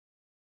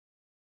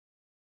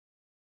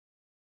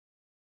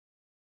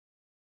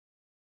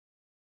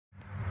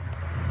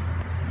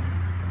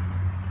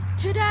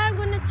Today I'm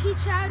going to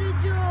teach you how to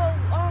do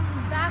a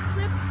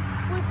backflip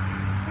with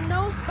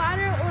no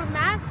spotter or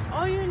mats.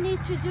 All you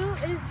need to do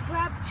is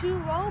grab 2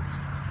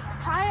 ropes,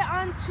 tie it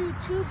onto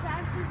 2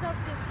 branches of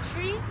the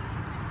tree,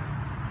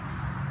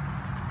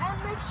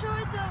 and make sure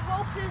the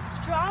rope is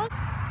strong,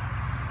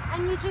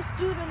 and you just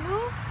do the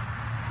move.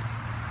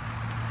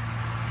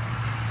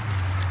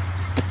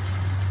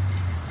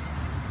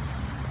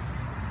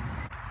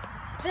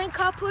 Then a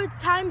couple of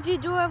times you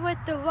do it with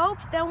the rope,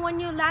 then when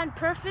you land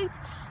perfect,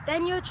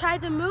 then you'll try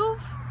the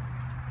move.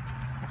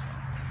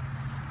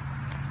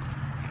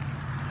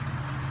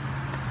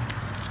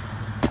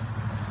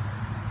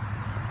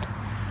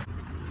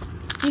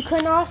 You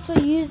can also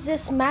use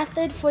this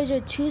method for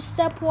the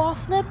 2-step wall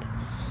flip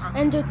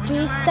and the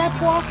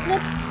 3-step wall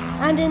flip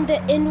and in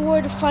the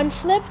inward front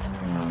flip.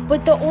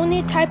 But the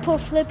only type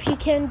of flip you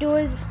can do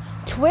is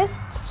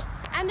twists.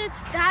 And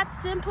it's that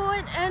simple,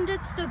 and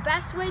it's the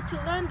best way to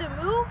learn the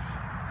move.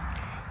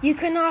 You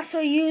can also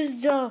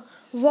use the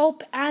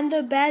rope and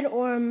the bed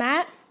or a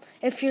mat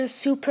if you're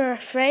super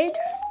afraid.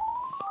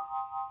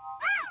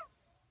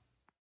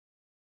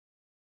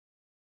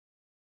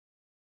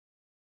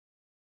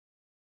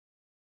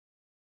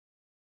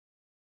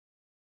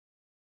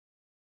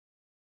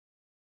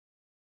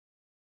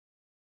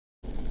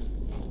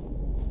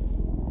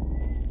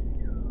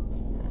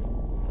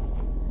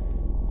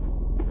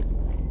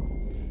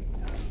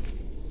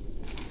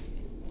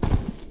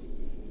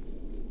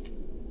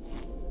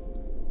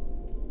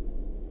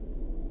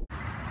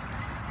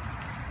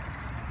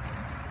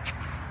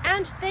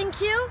 And thank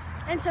you,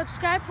 and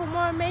subscribe for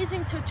more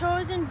amazing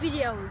tutorials and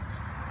videos.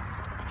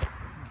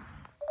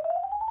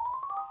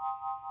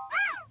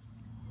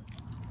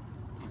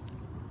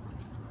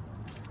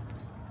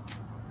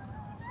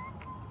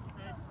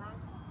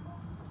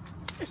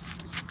 Okay,